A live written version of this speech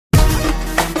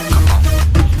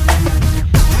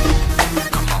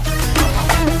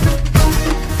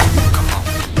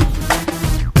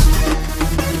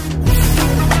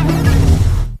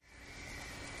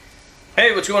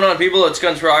Hey, what's going on, people? It's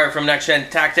Guns for Hire from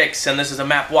NextGenTactics, and this is a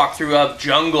map walkthrough of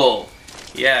Jungle.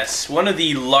 Yes, one of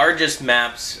the largest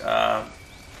maps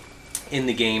in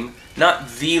the game. Not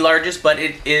the largest, but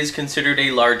it is considered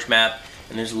a large map,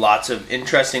 and there's lots of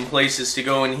interesting places to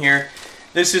go in here.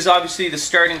 This is obviously the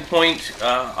starting point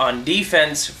on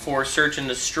defense for search and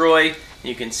destroy.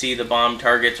 You can see the bomb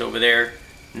targets over there.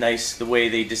 Nice the way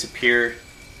they disappear.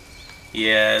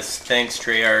 Yes, thanks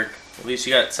Treyarch. At least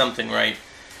you got something right.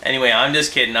 Anyway, I'm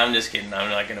just kidding. I'm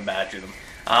not going to badger them.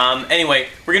 Anyway,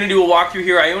 we're going to do a walkthrough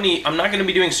here. I'm not going to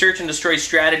be doing search and destroy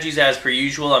strategies as per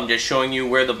usual. I'm just showing you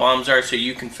where the bombs are so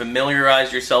you can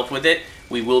familiarize yourself with it.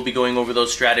 We will be going over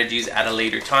those strategies at a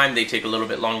later time. They take a little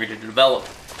bit longer to develop.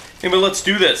 Anyway, let's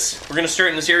do this. We're going to start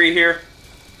in this area here.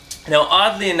 Now,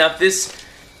 oddly enough, this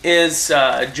is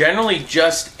generally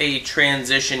just a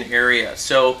transition area.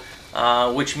 So,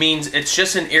 which means it's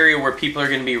just an area where people are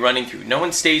going to be running through. No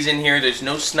one stays in here. There's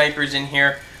no snipers in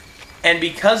here. And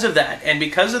because of that, and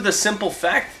because of the simple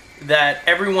fact that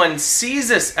everyone sees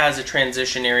this as a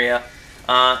transition area,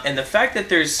 and the fact that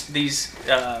there's these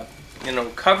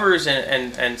covers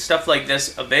and stuff like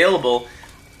this available,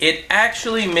 it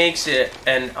actually makes it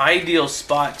an ideal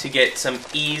spot to get some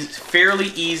fairly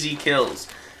easy kills.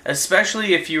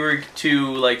 Especially if you were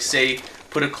to, like, say,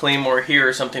 put a claymore here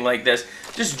or something like this.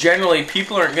 Just generally,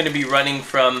 people aren't going to be running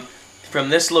from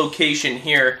this location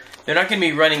here. They're not going to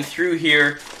be running through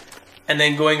here and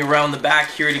then going around the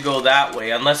back here to go that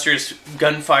way, unless there's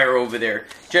gunfire over there.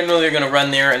 Generally, they're going to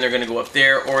run there and they're going to go up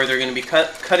there, or they're going to be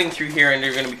cutting through here and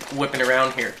they're going to be whipping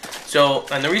around here. So,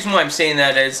 and the reason why I'm saying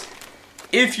that is,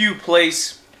 if you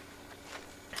place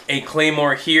a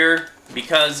claymore here,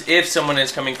 because if someone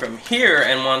is coming from here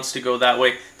and wants to go that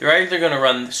way, they're either going to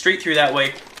run straight through that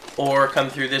way or come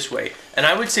through this way. And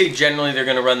I would say generally they're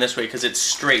going to run this way because it's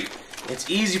straight. It's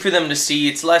easy for them to see.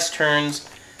 It's less turns.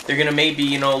 They're going to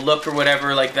maybe, look or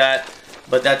whatever like that,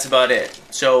 but that's about it.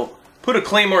 So put a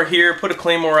claymore here, put a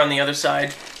claymore on the other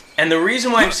side. And the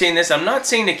reason why I'm saying this, I'm not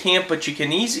saying to camp, but you can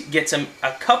get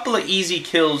a couple of easy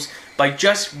kills by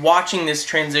just watching this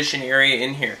transition area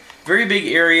in here. Very big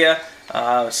area.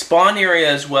 Spawn area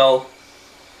as well.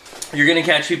 You're going to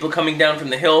catch people coming down from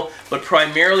the hill, but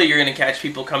primarily you're going to catch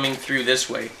people coming through this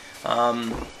way.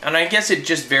 And I guess it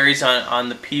just varies on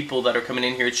the people that are coming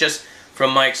in here. It's just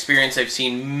from my experience, I've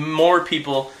seen more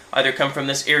people either come from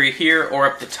this area here or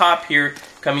up the top here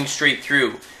coming straight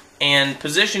through. And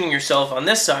positioning yourself on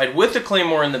this side with the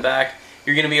claymore in the back,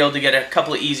 you're going to be able to get a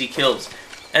couple of easy kills.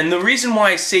 And the reason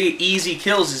why I say easy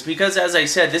kills is because, as I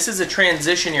said, this is a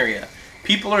transition area.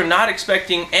 People are not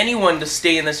expecting anyone to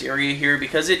stay in this area here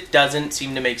because it doesn't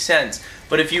seem to make sense.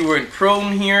 But if you were in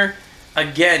prone here,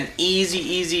 again,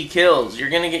 easy kills.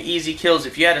 You're going to get easy kills.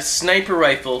 If you had a sniper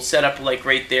rifle set up like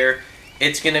right there,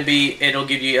 it'll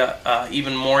give you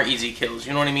even more easy kills.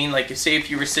 You know what I mean? Like, say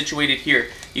if you were situated here,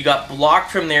 you got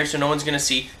blocked from there so no one's going to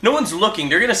see. No one's looking.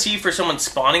 They're going to see for someone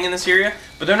spawning in this area,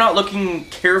 but they're not looking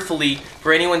carefully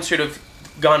for anyone sort of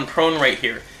gone prone right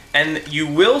here. And you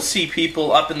will see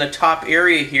people up in the top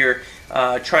area here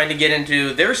trying to get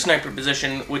into their sniper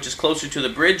position, which is closer to the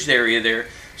bridge area there.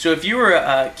 So if you were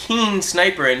a keen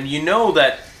sniper and you know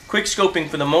that quick scoping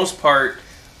for the most part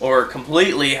or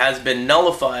completely has been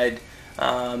nullified,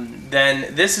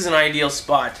 then this is an ideal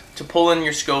spot to pull in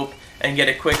your scope and get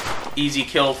a quick, easy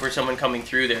kill for someone coming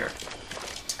through there.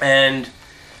 And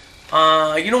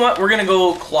you know what? We're going to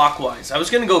go clockwise. I was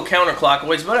going to go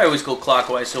counterclockwise, but I always go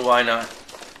clockwise, so why not?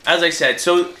 As I said,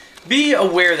 so be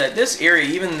aware that this area,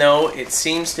 even though it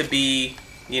seems to be,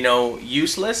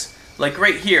 useless, like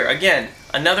right here, again,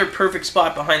 another perfect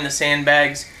spot behind the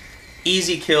sandbags,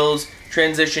 easy kills,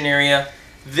 transition area.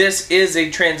 This is a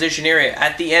transition area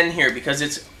at the end here because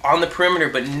it's on the perimeter,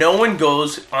 but no one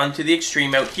goes onto the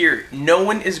extreme out here. No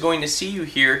one is going to see you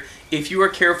here if you are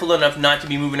careful enough not to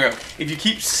be moving around. If you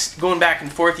keep going back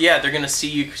and forth, yeah, they're going to see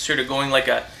you sort of going like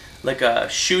a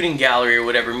shooting gallery or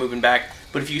whatever, moving back.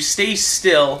 But if you stay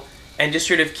still and just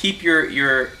sort of keep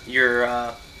your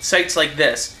sights like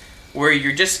this, where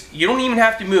you don't even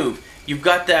have to move. You've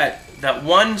got that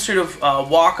one sort of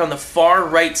walk on the far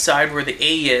right side where the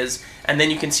A is, and then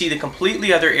you can see the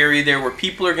completely other area there where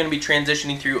people are going to be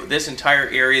transitioning through this entire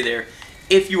area there.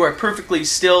 If you are perfectly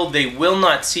still, they will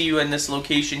not see you in this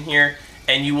location here,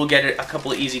 and you will get a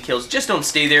couple of easy kills. Just don't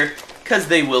stay there, because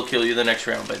they will kill you the next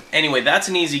round. But anyway, that's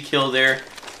an easy kill there.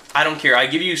 I don't care. I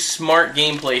give you smart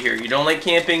gameplay here. You don't like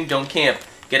camping, don't camp.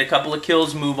 Get a couple of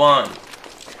kills, move on.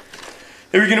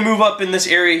 Then we're going to move up in this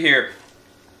area here.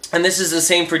 And this is the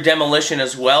same for demolition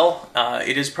as well.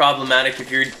 It is problematic if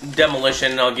you're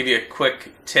demolition. I'll give you a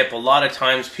quick tip. A lot of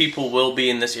times people will be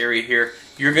in this area here.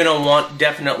 you're going to want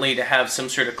definitely to have some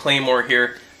sort of claymore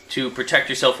here to protect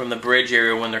yourself from the bridge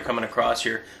area when they're coming across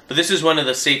here. But this is one of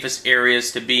the safest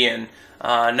areas to be in.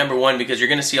 Number one, because you're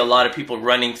going to see a lot of people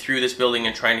running through this building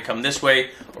and trying to come this way,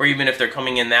 or even if they're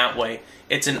coming in that way.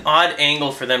 It's an odd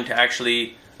angle for them to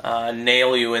actually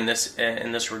nail you in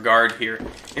this regard here.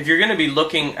 If you're going to be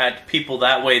looking at people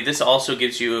that way, this also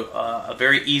gives you a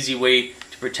very easy way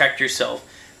to protect yourself.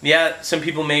 Yeah, some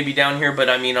people may be down here, but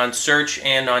I mean on search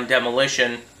and on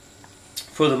demolition,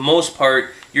 for the most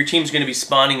part, your team's going to be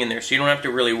spawning in there, so you don't have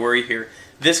to really worry here.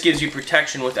 This gives you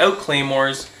protection without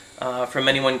claymores from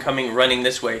anyone running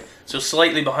this way. So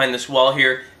slightly behind this wall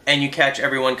here, and you catch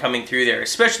everyone coming through there.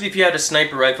 Especially if you had a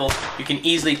sniper rifle, you can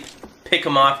easily pick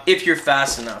them off if you're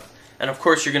fast enough. And of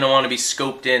course you're going to want to be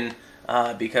scoped in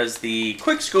because the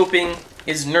quick scoping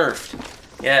is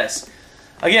nerfed. Yes.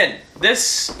 Again,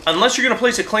 this, unless you're going to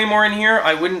place a claymore in here,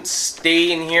 I wouldn't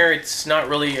stay in here. It's not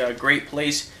really a great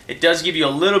place. It does give you a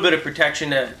little bit of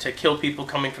protection to kill people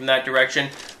coming from that direction,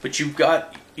 but you've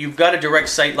got a direct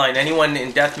sight line. Anyone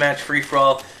in deathmatch,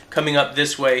 free-for-all coming up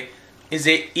this way is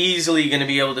easily going to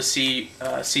be able to see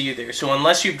you there. So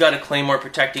unless you've got a claymore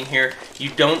protecting here, you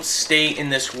don't stay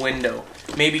in this window.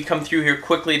 Maybe come through here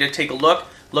quickly to take a look.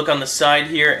 Look on the side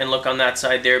here and look on that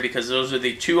side there, because those are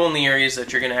the two only areas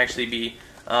that you're going to actually be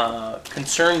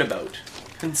concerned about.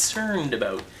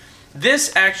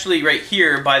 This actually right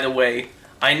here, by the way,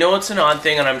 I know it's an odd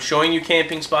thing and I'm showing you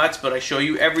camping spots, but I show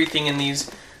you everything in these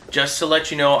just to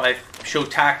let you know. I show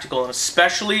tactical, and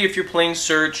especially if you're playing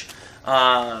search,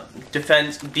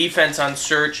 defense on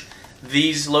search,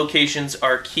 these locations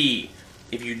are key.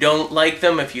 If you don't like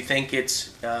them, if you think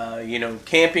it's you know,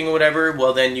 camping or whatever,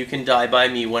 well then you can die by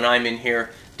me when I'm in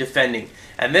here defending.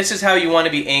 And this is how you want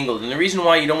to be angled. And the reason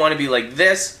why you don't want to be like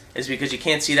this is because you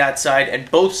can't see that side, and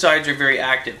both sides are very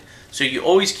active. So you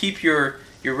always keep your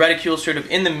reticule sort of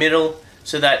in the middle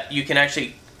so that you can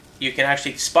actually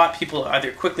spot people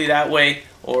either quickly that way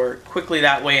or quickly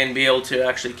that way and be able to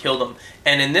actually kill them.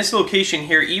 And in this location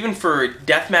here, even for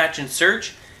deathmatch and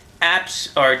search,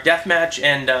 deathmatch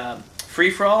and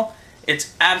free-for-all,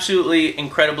 it's absolutely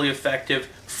incredibly effective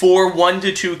for 1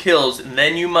 to 2 kills, and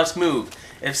then you must move.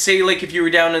 If, say, like if you were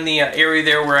down in the area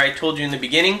there where I told you in the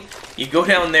beginning, you go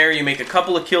down there, you make a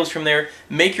couple of kills from there,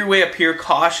 make your way up here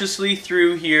cautiously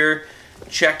through here,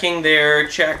 checking there,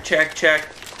 check,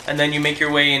 and then you make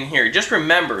your way in here. Just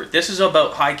remember, this is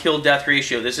about high kill-death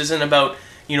ratio. This isn't about,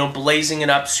 you know, blazing it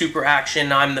up, super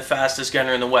action, I'm the fastest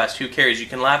gunner in the West. Who cares? You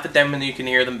can laugh at them and you can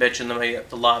hear them bitching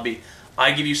the lobby.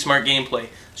 I give you smart gameplay.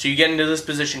 So you get into this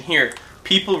position here.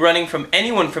 People running from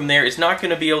anyone from there is not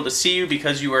going to be able to see you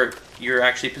because you're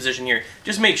actually positioned here.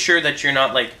 Just make sure that you're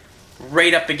not like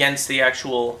right up against the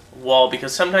actual wall,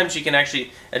 because sometimes you can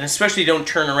actually, and especially don't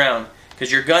turn around,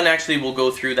 because your gun actually will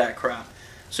go through that crap.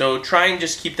 So try and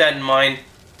just keep that in mind.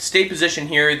 Stay positioned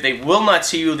here. They will not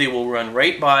see you. They will run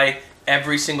right by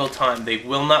every single time. They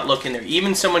will not look in there.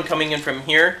 Even someone coming in from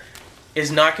here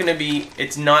is not going to be,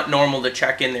 it's not normal to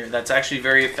check in there. That's actually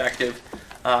very effective,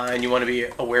 and you want to be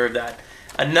aware of that.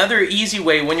 Another easy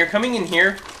way, when you're coming in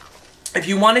here, if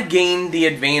you want to gain the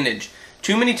advantage,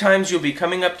 too many times you'll be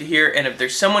coming up to here, and if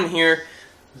there's someone here,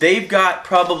 they've got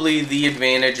probably the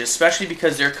advantage, especially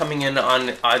because they're coming in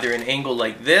on either an angle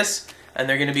like this, and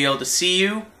they're going to be able to see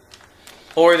you,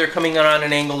 or they're coming in on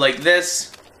an angle like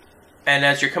this, and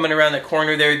as you're coming around the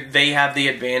corner there, they have the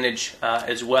advantage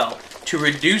as well. To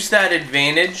reduce that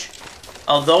advantage,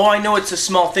 although I know it's a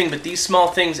small thing, but these small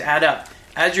things add up.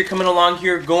 As you're coming along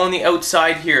here, go on the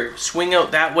outside here, swing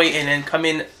out that way, and then come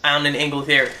in on an angle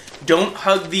there. Don't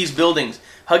hug these buildings.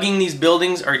 Hugging these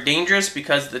buildings are dangerous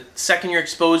because the second you're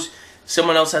exposed,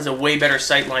 someone else has a way better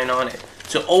sight line on it.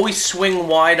 So always swing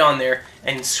wide on there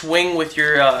and swing with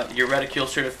your reticule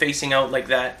sort of facing out like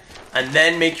that, and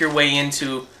then make your way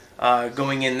into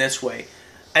going in this way.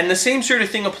 And the same sort of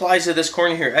thing applies to this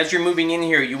corner here. As you're moving in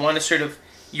here, you want to sort of,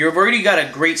 you've already got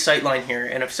a great sight line here,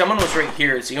 and if someone was right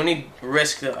here, it's the only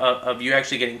risk of you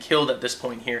actually getting killed at this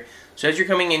point here. So as you're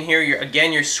coming in here,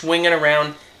 you're swinging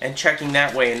around and checking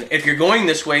that way. And if you're going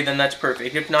this way, then that's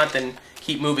perfect. If not, then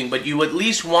keep moving. But you at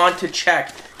least want to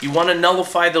check. You want to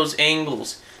nullify those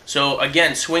angles. So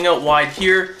again, swing out wide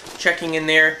here, checking in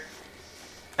there,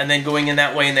 and then going in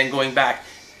that way, and then going back.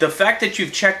 The fact that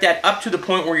you've checked that up to the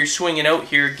point where you're swinging out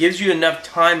here gives you enough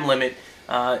time limit.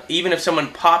 Even if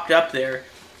someone popped up there,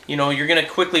 you know, you're going to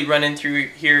quickly run in through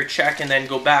here, check, and then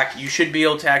go back. You should be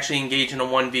able to actually engage in a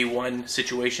 1v1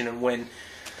 situation and win.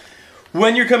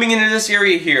 When you're coming into this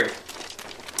area here,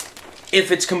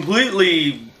 if it's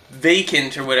completely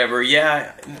vacant or whatever,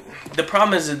 yeah, the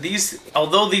problem is that these,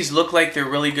 although these look like they're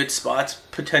really good spots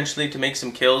potentially to make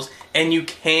some kills, and you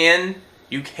can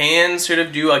sort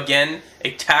of do, again,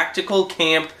 a tactical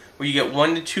camp where you get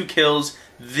 1 to 2 kills.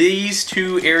 These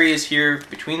two areas here,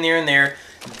 between there and there,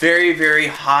 very, very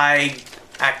high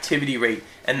activity rate.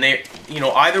 And they, you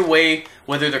know, either way,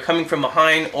 whether they're coming from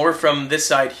behind or from this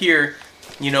side here,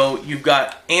 you know, you've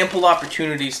got ample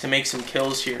opportunities to make some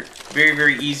kills here. Very,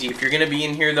 very easy. If you're going to be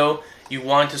in here, though, you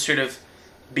want to sort of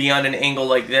be on an angle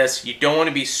like this. You don't want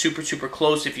to be super, super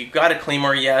close. If you've got a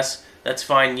claymore, yes, that's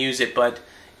fine, use it, but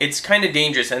it's kind of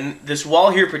dangerous. And this wall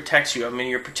here protects you. I mean,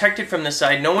 you're protected from the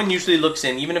side. No one usually looks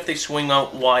in, even if they swing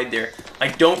out wide there. I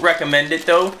don't recommend it,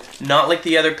 though. Not like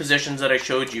the other positions that I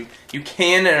showed you. You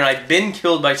can, and I've been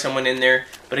killed by someone in there,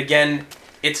 but again,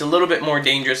 it's a little bit more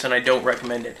dangerous, and I don't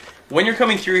recommend it. When you're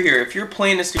coming through here, if your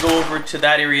plan is to go over to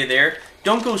that area there,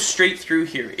 don't go straight through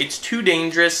here. It's too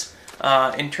dangerous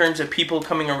in terms of people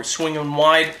coming or swinging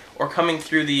wide or coming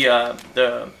through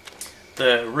the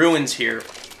ruins here.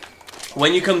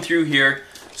 When you come through here,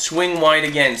 swing wide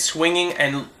again, swinging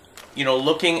and, you know,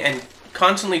 looking and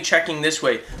constantly checking this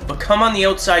way. But come on the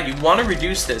outside. You want to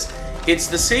reduce this. It's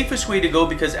the safest way to go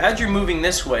because as you're moving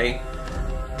this way,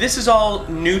 this is all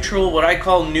neutral, what I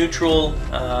call neutral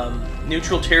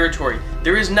territory.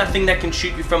 There is nothing that can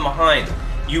shoot you from behind.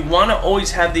 You want to always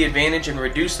have the advantage and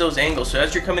reduce those angles. So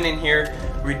as you're coming in here,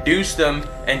 reduce them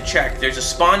and check. There's a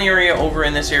spawn area over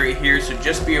in this area here, so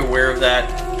just be aware of that.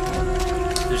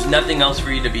 There's nothing else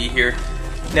for you to be here.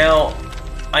 Now,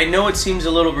 I know it seems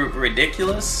a little bit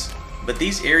ridiculous, but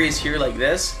these areas here like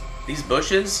this, these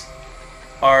bushes,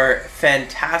 are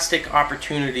fantastic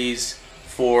opportunities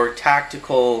for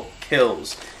tactical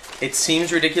kills. It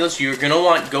seems ridiculous. You're going to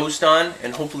want Ghost on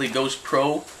and hopefully Ghost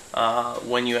Pro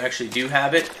when you actually do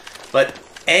have it. But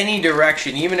any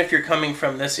direction, even if you're coming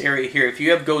from this area here, if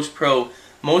you have Ghost Pro,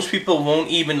 most people won't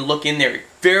even look in there.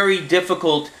 Very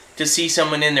difficult to see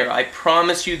someone in there. I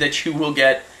promise you that you will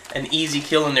get an easy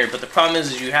kill in there. But the problem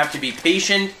is you have to be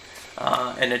patient,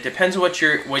 and it depends on what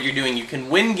you're doing. You can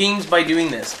win games by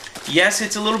doing this. Yes,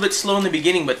 it's a little bit slow in the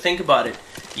beginning, but think about it.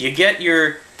 You get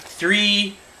your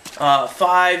 3,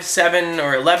 5, 7,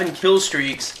 or 11 kill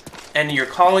streaks, and you're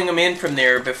calling them in from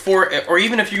there before, or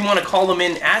even if you want to call them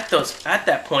in at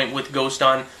that point with Ghost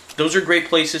on, those are great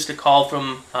places to call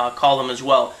them as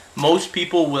well. Most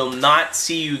people will not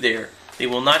see you there. They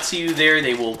will not see you there.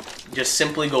 They will just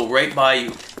simply go right by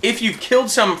you. If you've killed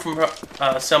someone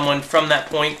from that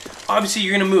point, obviously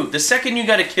you're going to move. The second you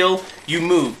got a kill, you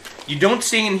move. You don't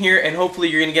stay in here and hopefully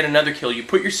you're going to get another kill. You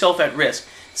put yourself at risk.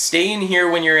 Stay in here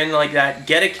when you're in like that,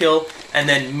 get a kill, and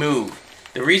then move.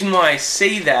 The reason why I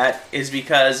say that is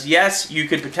because, yes, you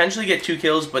could potentially get 2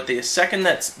 kills, but the second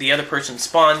that the other person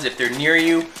spawns, if they're near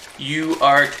you, you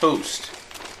are toast.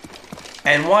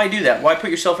 And why do that? Why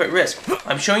put yourself at risk?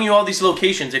 I'm showing you all these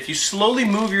locations. If you slowly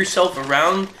move yourself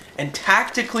around and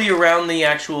tactically around the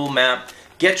actual map,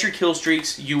 get your kill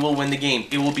streaks, you will win the game.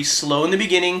 It will be slow in the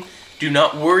beginning. Do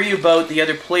not worry about the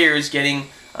other players getting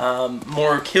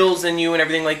more kills than you and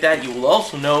everything like that. You will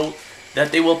also know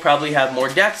that they will probably have more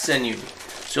deaths than you.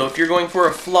 So if you're going for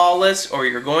a flawless or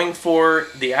you're going for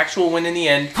the actual win in the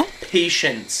end,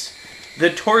 patience. The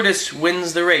tortoise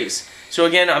wins the race. So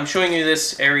again, I'm showing you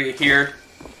this area here.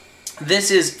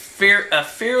 This is a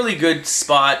fairly good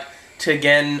spot to,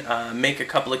 again, make a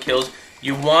couple of kills.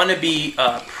 You want to be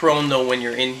prone, though, when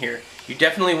you're in here. You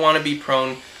definitely want to be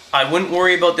prone. I wouldn't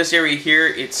worry about this area here.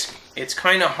 It's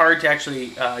kind of hard to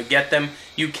actually get them.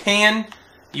 You can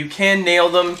nail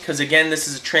them, because, again, this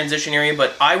is a transition area,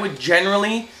 but I would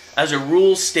generally, as a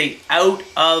rule, stay out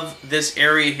of this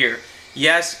area here.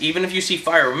 Yes, even if you see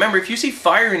fire. Remember, if you see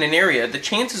fire in an area, the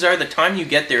chances are the time you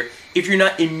get there, if you're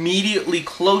not immediately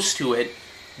close to it,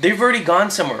 they've already gone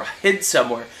somewhere, hid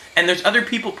somewhere. And there's other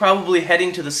people probably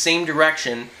heading to the same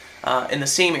direction in the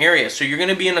same area. So you're going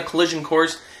to be in a collision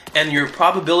course, and your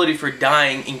probability for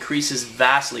dying increases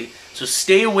vastly. So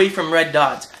stay away from red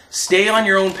dots. Stay on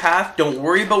your own path. Don't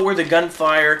worry about where the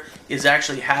gunfire is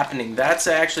actually happening. That's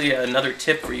actually another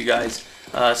tip for you guys,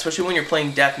 especially when you're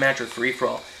playing deathmatch or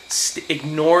free-for-all.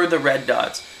 Ignore the red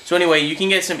dots. So anyway, you can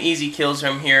get some easy kills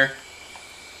from here.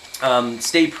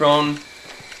 Stay prone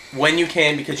when you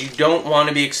can, because you don't want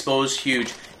to be exposed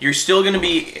huge. You're still going to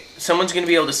be, someone's going to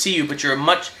be able to see you, but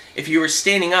if you were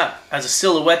standing up as a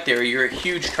silhouette there, you're a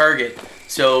huge target.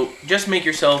 So just make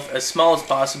yourself as small as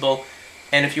possible.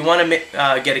 And if you want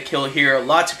to get a kill here,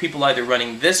 lots of people either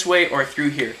running this way or through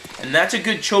here. And that's a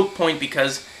good choke point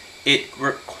because it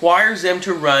requires them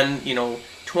to run,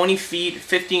 20 feet,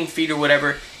 15 feet or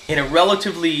whatever, in a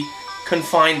relatively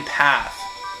confined path.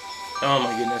 Oh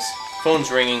my goodness.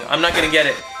 Phone's ringing. I'm not going to get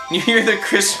it. You hear the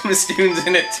Christmas tunes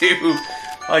in it too.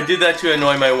 I did that to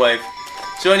annoy my wife.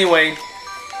 So anyway,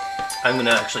 I'm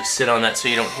gonna actually sit on that so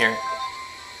you don't hear it.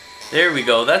 There we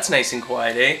go, that's nice and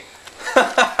quiet,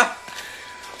 eh?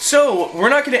 So, we're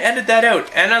not going to edit that out.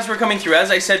 And as we're coming through,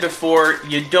 as I said before,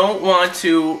 you don't want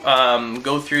to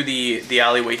go through the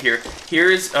alleyway here.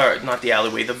 Here's, not the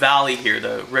alleyway, the valley here,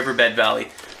 the riverbed valley.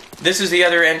 This is the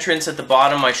other entrance at the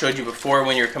bottom I showed you before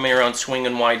when you're coming around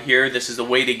swinging wide here. This is the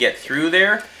way to get through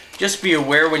there. Just be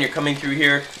aware when you're coming through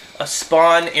here, a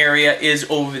spawn area is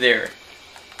over there.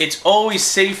 It's always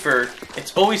safer.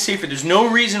 It's always safer. There's no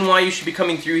reason why you should be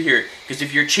coming through here. Because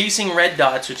if you're chasing red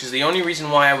dots, which is the only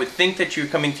reason why I would think that you're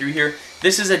coming through here,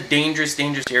 this is a dangerous,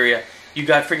 dangerous area. You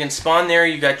got friggin' spawn there.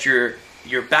 You got your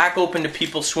back open to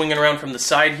people swinging around from the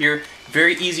side here.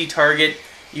 Very easy target.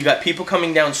 You got people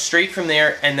coming down straight from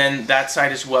there, and then that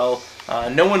side as well.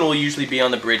 No one will usually be on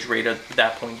the bridge right at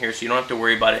that point here, so you don't have to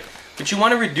worry about it. But you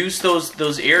want to reduce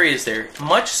those areas there.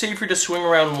 Much safer to swing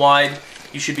around wide.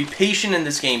 You should be patient in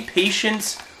this game.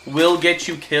 Patience will get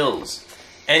you kills.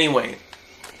 Anyway,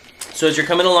 so as you're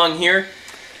coming along here,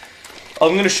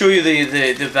 I'm going to show you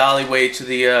the alleyway to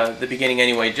the beginning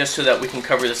anyway, just so that we can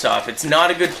cover this off. It's not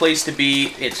a good place to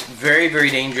be. It's very, very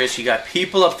dangerous. You got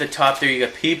people up the top there. You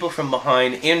got people from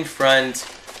behind, in front,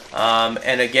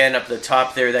 and again up the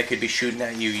top there that could be shooting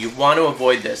at you. You want to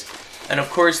avoid this. And of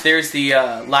course, there's the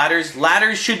ladders.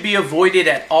 Ladders should be avoided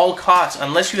at all costs,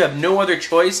 unless you have no other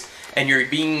choice. And you're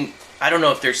being, I don't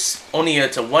know if there's only,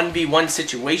 it's a 1v1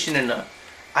 situation in a,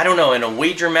 I don't know, in a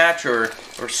wager match or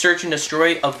search and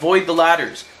destroy, avoid the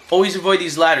ladders. Always avoid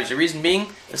these ladders. The reason being,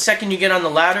 the second you get on the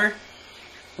ladder,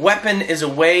 weapon is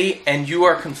away and you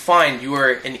are confined. You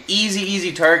are an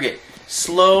easy target.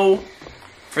 Slow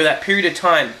for that period of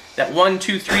time. That 1,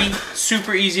 2, 3,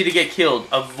 super easy to get killed.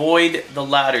 Avoid the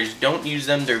ladders. Don't use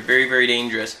them. They're very, very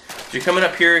dangerous. So you're coming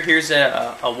up here. Here's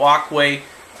a walkway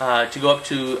to go up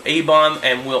to A-bomb,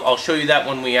 and I'll show you that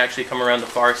when we actually come around the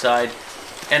far side.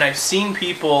 And I've seen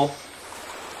people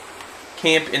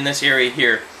camp in this area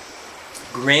here.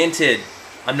 Granted,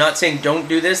 I'm not saying don't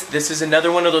do this. This is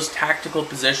another one of those tactical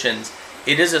positions.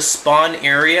 It is a spawn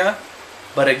area,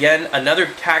 but again, another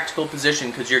tactical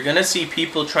position, because you're going to see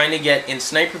people trying to get in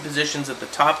sniper positions at the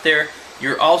top there.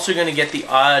 You're also going to get the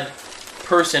odd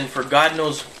person, for God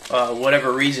knows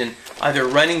whatever reason, either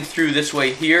running through this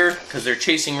way here because they're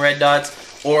chasing red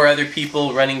dots, or other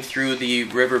people running through the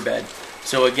riverbed.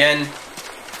 So again,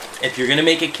 if you're going to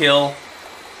make a kill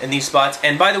in these spots,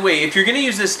 and by the way, if you're going to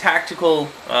use this tactical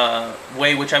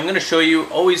way, which I'm going to show you,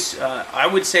 always I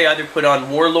would say either put on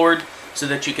Warlord so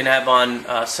that you can have on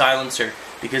Silencer,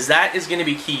 because that is going to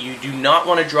be key. You do not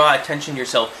want to draw attention to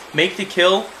yourself. Make the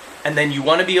kill, and then you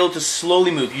want to be able to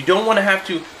slowly move. You don't want to have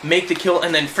to make the kill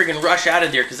and then friggin' rush out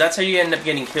of there, because that's how you end up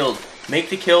getting killed. Make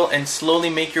the kill and slowly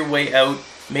make your way out,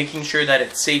 making sure that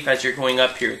it's safe as you're going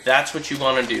up here. That's what you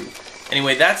want to do.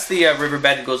 Anyway, that's the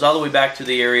riverbed. It goes all the way back to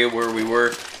the area where we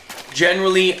were.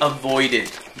 Generally avoid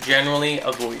it. Generally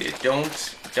avoid it.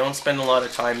 Don't spend a lot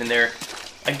of time in there.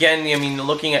 Again, I mean,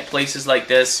 looking at places like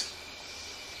this,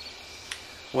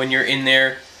 when you're in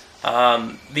there,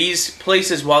 these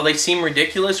places, while they seem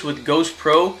ridiculous with Ghost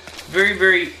Pro, very,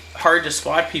 very hard to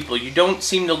spot people. You don't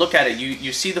seem to look at it.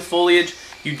 You see the foliage.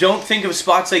 You don't think of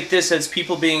spots like this as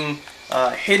people being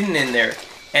hidden in there,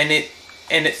 and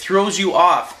it throws you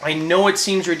off. I know it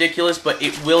seems ridiculous, but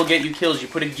it will get you kills. You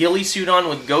put a ghillie suit on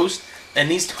with Ghost, and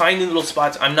these tiny little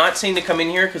spots, I'm not saying to come in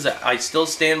here because I still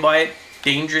stand by it.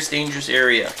 Dangerous, dangerous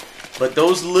area. But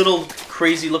those little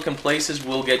crazy looking places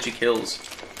will get you kills.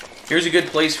 Here's a good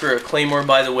place for a claymore,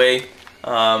 by the way.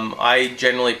 I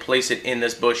generally place it in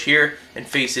this bush here and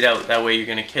face it out. That way you're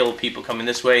going to kill people coming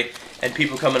this way, and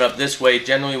people coming up this way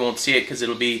generally won't see it because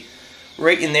it'll be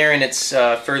right in there, and it's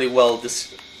fairly well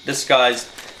disguised.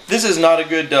 This is not a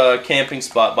good camping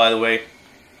spot, by the way.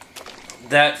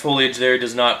 That foliage there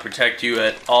does not protect you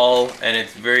at all, and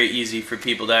it's very easy for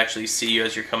people to actually see you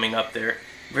as you're coming up there.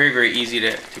 Very, very easy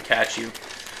to catch you.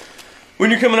 When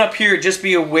you're coming up here, just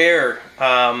be aware,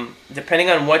 depending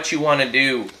on what you want to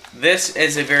do, this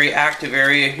is a very active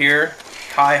area here,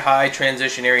 high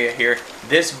transition area here.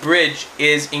 This bridge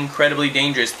is incredibly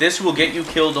dangerous. This will get you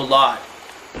killed a lot.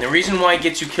 And the reason why it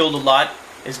gets you killed a lot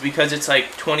is because it's like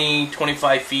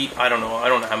 20-25 feet. I don't know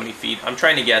how many feet. I'm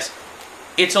trying to guess.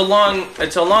 It's a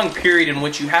long period in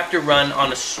which you have to run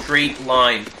on a straight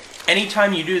line.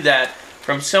 Anytime you do that,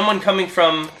 from someone coming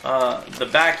from the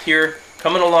back here,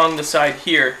 coming along the side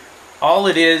here, all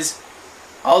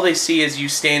they see is you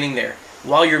standing there.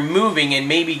 While you're moving and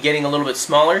maybe getting a little bit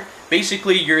smaller,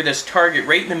 basically you're this target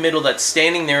right in the middle that's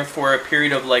standing there for a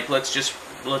period of, like, let's just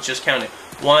count it.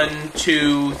 1,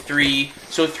 2, 3,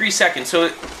 so 3 seconds. So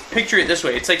picture it this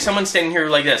way. It's like someone standing here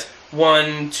like this.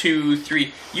 1, 2,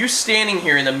 3. You standing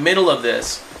here in the middle of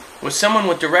this with someone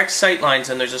with direct sight lines,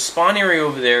 and there's a spawn area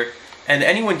over there, and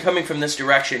anyone coming from this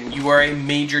direction, you are a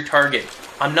major target.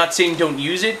 I'm not saying don't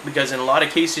use it, because in a lot of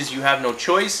cases you have no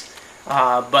choice.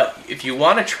 But if you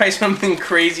want to try something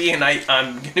crazy, and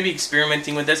I'm going to be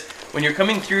experimenting with this, when you're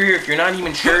coming through here, if you're not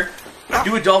even sure,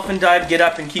 do a dolphin dive, get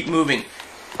up, and keep moving.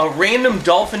 A random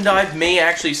dolphin dive may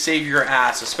actually save your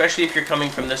ass, especially if you're coming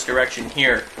from this direction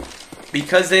here,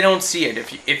 because they don't see it.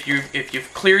 If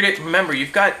you've cleared it, remember,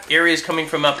 you've got areas coming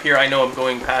from up here. I know I'm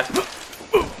going past.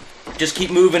 Just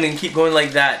keep moving and keep going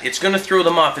like that. It's going to throw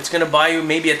them off. It's going to buy you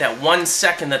maybe at that 1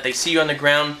 second that they see you on the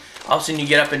ground. All of a sudden you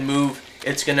get up and move.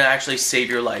 It's going to actually save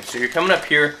your life. So you're coming up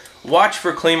here. Watch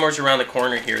for claymores around the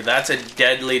corner here. That's a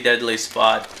deadly, deadly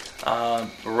spot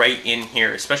right in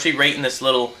here. Especially right in these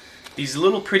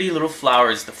little pretty little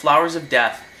flowers. The flowers of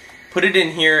death. Put it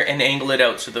in here and angle it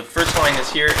out. So the first line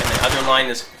is here and the other line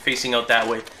is facing out that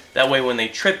way. That way when they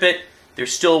trip it, they're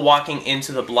still walking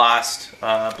into the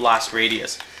blast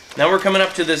radius. Now we're coming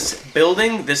up to this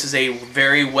building. This is a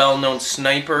very well-known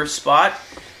sniper spot.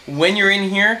 When you're in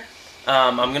here,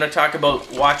 I'm going to talk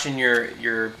about watching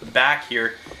your back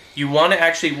here. You want to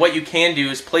actually, what you can do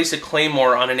is place a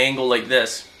claymore on an angle like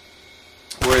this,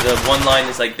 where the one line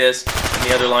is like this and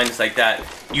the other line is like that.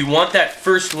 You want that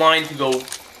first line to go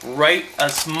right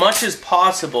as much as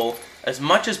possible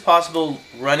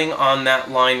running on that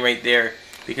line right there,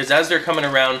 because as they're coming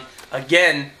around,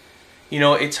 again, you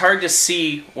know, it's hard to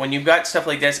see when you've got stuff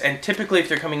like this, and typically if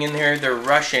they're coming in here, they're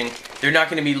rushing, they're not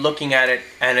going to be looking at it,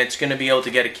 and it's going to be able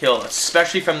to get a kill,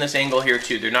 especially from this angle here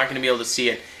too. They're not going to be able to see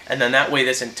it, and then that way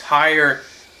this entire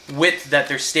width that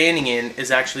they're standing in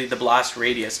is actually the blast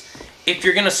radius. If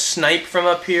you're going to snipe from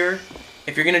up here,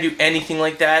 if you're going to do anything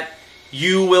like that,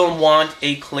 you will want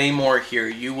a claymore here.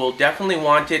 You will definitely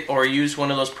want it, or use one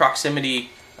of those proximity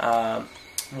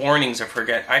warnings. I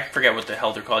forget what the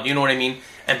hell they're called. You know what I mean?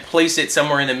 And place it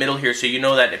somewhere in the middle here, so you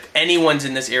know that if anyone's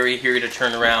in this area here to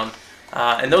turn around.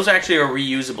 And those actually are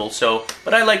reusable. So,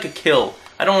 but I like a kill.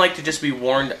 I don't like to just be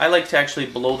warned. I like to actually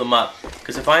blow them up,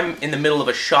 because if I'm in the middle of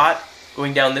a shot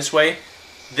going down this way,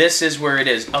 this is where it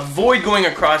is. Avoid going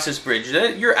across this bridge.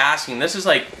 You're asking. This is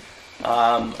like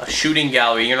a shooting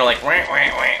gallery. You're like, wah, wah,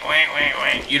 wah, wah, wah,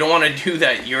 wah. You don't want to do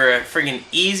that. You're a friggin'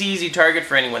 easy target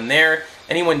for anyone there,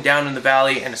 anyone down in the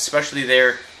valley, and especially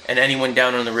there, and anyone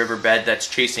down on the riverbed that's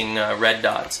chasing red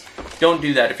dots. Don't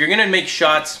do that. If you're going to make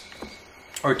shots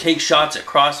or take shots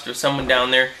across to someone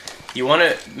down there, you want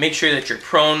to make sure that you're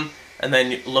prone and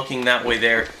then looking that way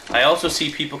there. I also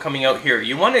see people coming out here.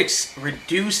 You want to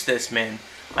reduce this, man.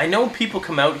 I know people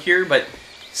come out here, but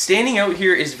standing out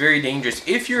here is very dangerous.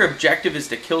 If your objective is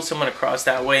to kill someone across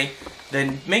that way,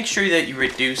 then make sure that you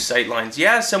reduce sight lines.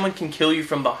 Yeah, someone can kill you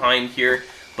from behind here,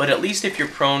 but at least if you're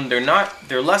prone,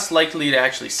 they're less likely to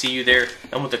actually see you there,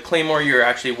 and with the claymore you're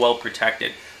actually well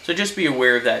protected. So just be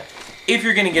aware of that. If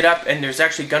you're going to get up and there's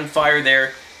actually gunfire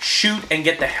there, shoot and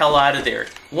get the hell out of there.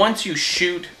 Once you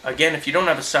shoot, again, if you don't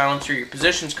have a silencer, your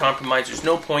position's compromised, there's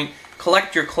no point.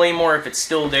 Collect your claymore if it's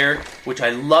still there, which I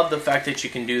love the fact that you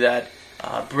can do that.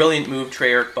 Brilliant move,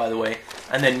 Treyarch, by the way.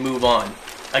 And then move on.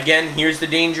 Again, here's the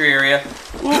danger area.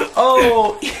 Ooh,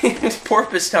 oh, it's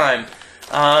porpoise time.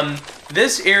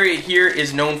 This area here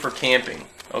is known for camping,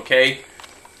 okay?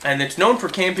 And it's known for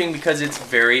camping because it's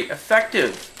very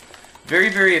effective. Very,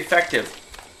 very effective.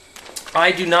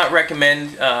 I do not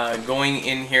recommend going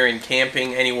in here and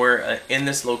camping anywhere in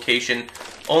this location,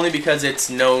 only because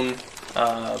it's known.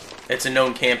 It's a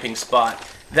known camping spot.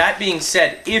 That being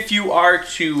said, if you are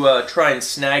to try and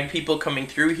snag people coming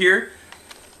through here,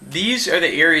 these are the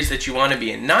areas that you want to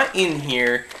be in. Not in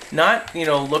here, not, you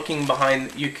know, looking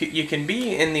behind. You can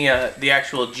be in the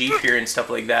actual Jeep here and stuff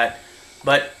like that,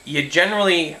 but you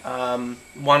generally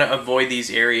want to avoid these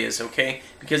areas, okay?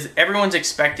 Because everyone's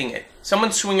expecting it.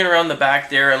 Someone's swinging around the back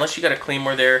there. Unless you got a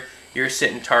claymore there, you're a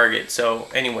sitting target. So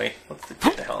anyway, let's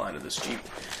get the hell out of this Jeep.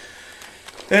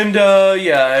 And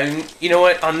yeah, you know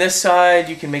what? On this side,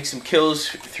 you can make some kills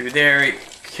through there,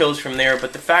 kills from there.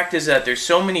 But the fact is that there's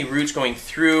so many routes going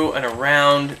through and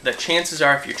around. The chances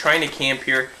are, if you're trying to camp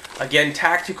here, again,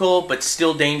 tactical but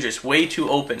still dangerous, way too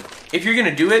open. If you're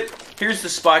gonna do it, here's the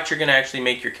spot you're gonna actually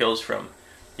make your kills from.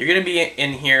 You're gonna be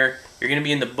in here. You're gonna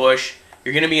be in the bush.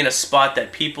 You're going to be in a spot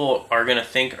that people are going to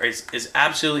think is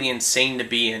absolutely insane to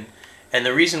be in. And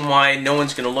the reason why no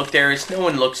one's going to look there is no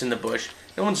one looks in the bush.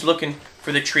 No one's looking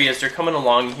for the tree as they're coming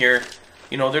along here.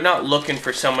 You know, they're not looking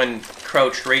for someone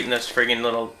crouched right in this friggin'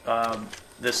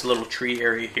 little tree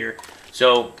area here.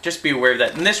 So just be aware of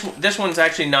that. And this one's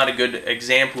actually not a good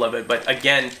example of it. But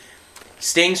again,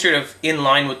 staying sort of in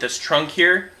line with this trunk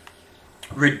here,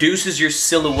 reduces your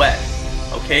silhouette.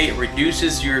 Okay, it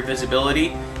reduces your visibility,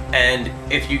 and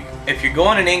if you go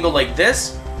on an angle like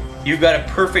this, you've got a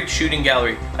perfect shooting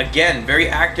gallery. Again, very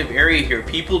active area here.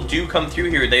 People do come through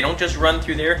here. They don't just run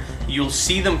through there. You'll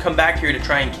see them come back here to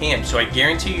try and camp. So I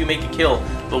guarantee you make a kill.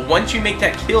 But once you make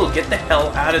that kill, get the hell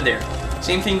out of there.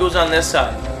 Same thing goes on this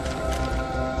side.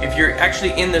 If you're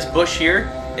actually in this bush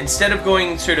here, instead of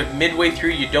going sort of midway through,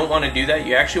 you don't want to do that.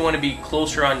 You actually want to be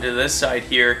closer onto this side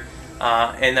here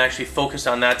and actually focus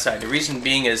on that side. The reason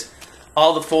being is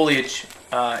all the foliage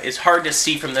is hard to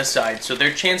see from this side, so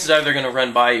their chances are they're going to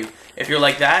run by you. If you're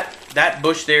like that, that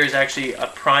bush there is actually a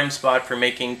prime spot for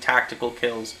making tactical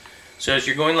kills. So as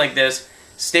you're going like this,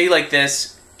 stay like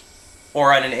this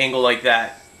or at an angle like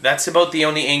that. That's about the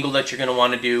only angle that you're going to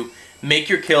want to do. Make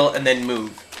your kill and then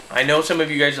move. I know some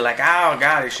of you guys are like, oh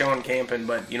god, he's showing camping,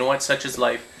 but you know what, such is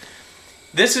life.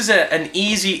 This is an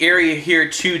easy area here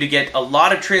too to get a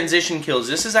lot of transition kills.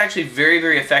 This is actually very,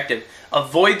 very effective.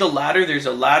 Avoid the ladder. There's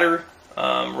a ladder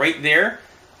right there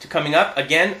to coming up.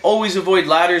 Again, always avoid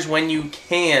ladders when you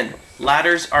can.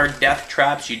 Ladders are death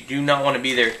traps. You do not want to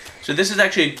be there. So this is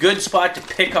actually a good spot to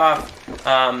pick off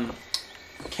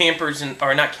campers,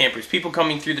 or not campers, people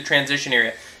coming through the transition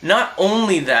area. Not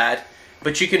only that,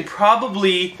 but you can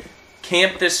probably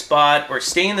camp this spot or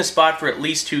stay in the spot for at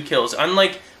least 2 kills.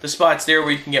 Unlike the spots there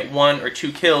where you can get 1 or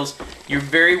 2 kills, you're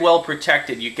very well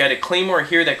protected. You get a claymore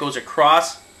here that goes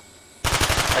across.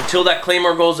 Until that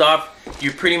claymore goes off,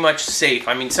 you're pretty much safe.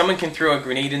 I mean, someone can throw a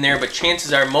grenade in there, but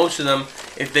chances are most of them,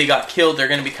 if they got killed, they're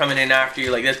going to be coming in after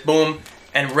you like this, boom,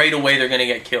 and right away they're going to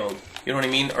get killed. You know what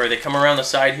I mean? Or they come around the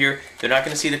side here, they're not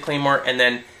going to see the claymore, and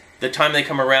then the time they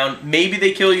come around, maybe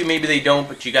they kill you, maybe they don't,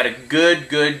 but you got a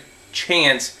good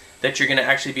chance that you're going to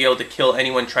actually be able to kill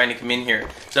anyone trying to come in here.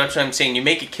 So that's what I'm saying. You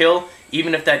make a kill,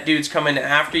 even if that dude's coming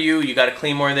after you, you got a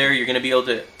claymore there, you're going to be able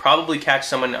to probably catch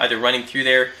someone either running through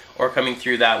there or coming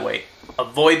through that way.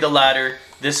 Avoid the ladder.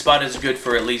 This spot is good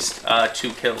for at least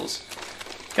 2 kills.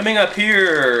 Coming up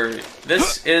here,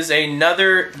 this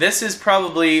is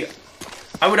probably,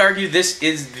 I would argue this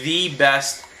is the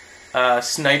best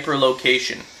sniper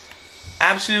location.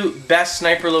 Absolute best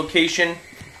sniper location.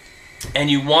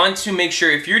 And you want to make sure,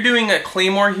 if you're doing a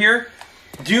claymore here,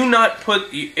 do not put,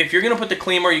 if you're going to put the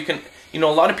claymore, you can, you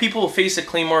know, a lot of people will face a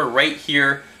claymore right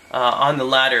here on the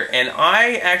ladder, and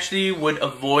I actually would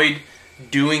avoid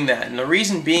doing that. And the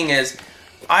reason being is,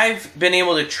 I've been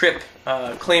able to trip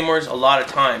claymores a lot of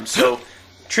times. So,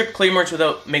 trip claymores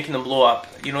without making them blow up.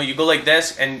 You know, you go like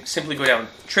this and simply go down.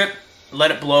 Trip, let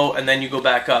it blow, and then you go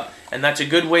back up. And that's a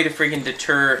good way to freaking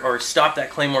deter or stop that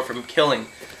claymore from killing.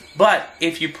 But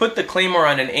if you put the claymore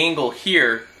on an angle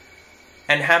here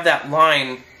and have that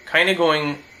line kind of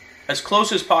going as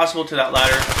close as possible to that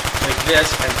ladder like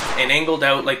this and angled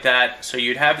out like that, so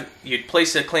you'd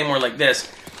place the claymore like this,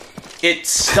 it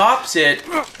stops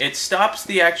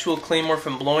the actual claymore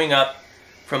from blowing up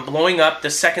the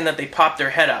second that they pop their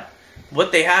head up.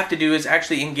 What they have to do is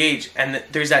actually engage, and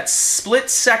there's that split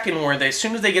second where as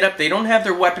soon as they get up, they don't have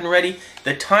their weapon ready.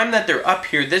 The time that they're up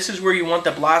here, this is where you want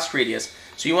the blast radius.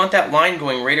 So you want that line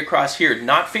going right across here,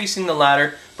 not facing the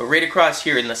ladder, but right across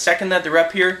here. And the second that they're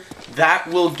up here, that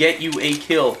will get you a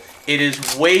kill. It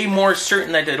is way more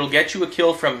certain that it'll get you a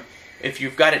kill from if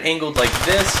you've got it angled like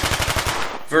this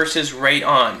versus right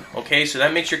on. Okay, so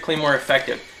that makes your claymore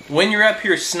effective. When you're up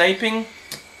here sniping,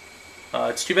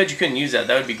 it's too bad you couldn't use that.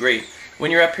 That would be great. When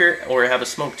you're up here, or have a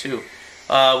smoke too.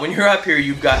 When you're up here,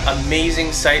 you've got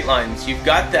amazing sight lines. You've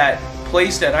got that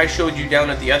place that I showed you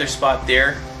down at the other spot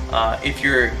there. If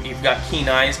you've got keen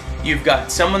eyes, you've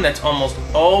got someone that's almost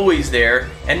always there,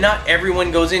 and not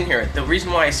everyone goes in here. The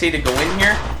reason why I say to go in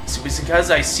here is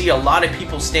because I see a lot of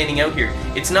people standing out here.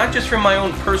 It's not just from my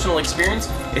own personal experience,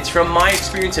 it's from my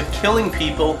experience of killing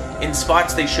people in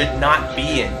spots they should not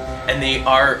be in, and they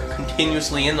are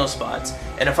continuously in those spots.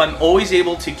 And if I'm always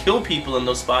able to kill people in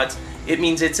those spots, it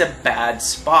means it's a bad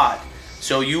spot.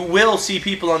 So you will see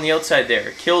people on the outside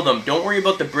there. Kill them. Don't worry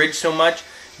about the bridge so much.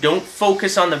 Don't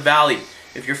focus on the valley.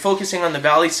 If you're focusing on the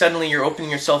valley, suddenly you're opening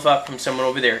yourself up from someone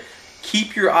over there.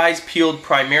 Keep your eyes peeled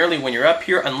primarily when you're up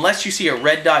here, unless you see a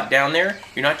red dot down there.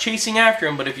 You're not chasing after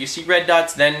them, but if you see red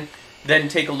dots, then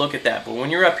take a look at that. But when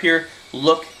you're up here,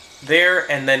 look there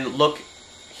and then look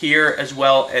here as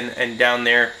well and down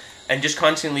there, and just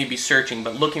constantly be searching,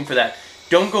 but looking for that.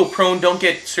 Don't go prone. Don't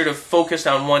get sort of focused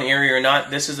on one area or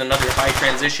not. This is another high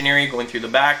transition area going through the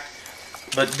back.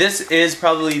 But this is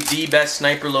probably the best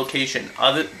sniper location.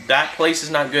 That place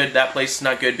is not good. That place is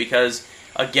not good because,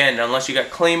 again, unless you got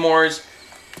claymores,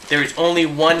 there's only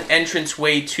one entrance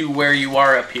way to where you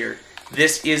are up here.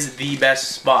 this is the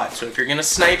best spot. So if you're going to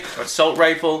snipe, assault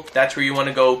rifle, that's where you want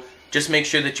to go. Just make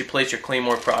sure that you place your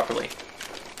claymore properly.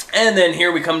 And then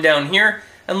here we come down here,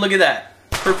 and look at that.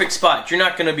 Perfect spot. You're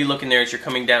not going to be looking there as you're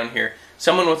coming down here.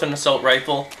 Someone with an assault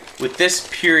rifle, with this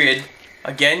period,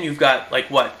 again, you've got like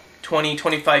what, 20,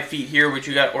 25 feet here, which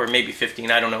you got, or maybe 15,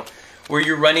 I don't know, where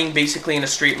you're running basically in a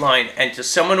straight line. And to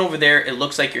someone over there, it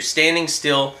looks like you're standing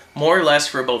still more or less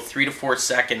for about 3 to 4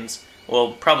 seconds.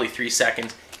 Well, probably 3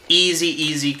 seconds. Easy,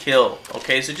 easy kill.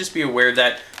 Okay, so just be aware of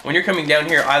that. When you're coming down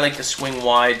here, I like to swing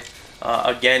wide.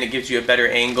 Again, it gives you a better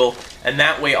angle. And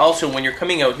that way, also, when you're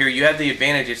coming out here, you have the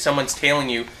advantage if someone's tailing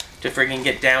you to freaking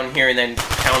get down here and then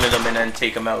counter them and then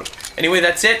take them out. Anyway,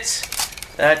 that's it.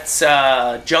 That's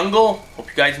Jungle. Hope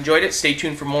you guys enjoyed it. Stay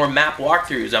tuned for more map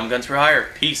walkthroughs. I'm Guns for Hire.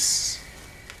 Peace.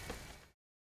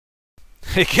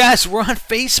 Hey guys, we're on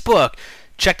Facebook.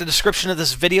 Check the description of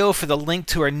this video for the link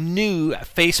to our new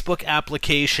Facebook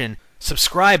application.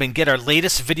 Subscribe and get our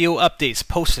latest video updates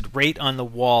posted right on the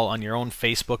wall on your own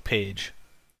Facebook page.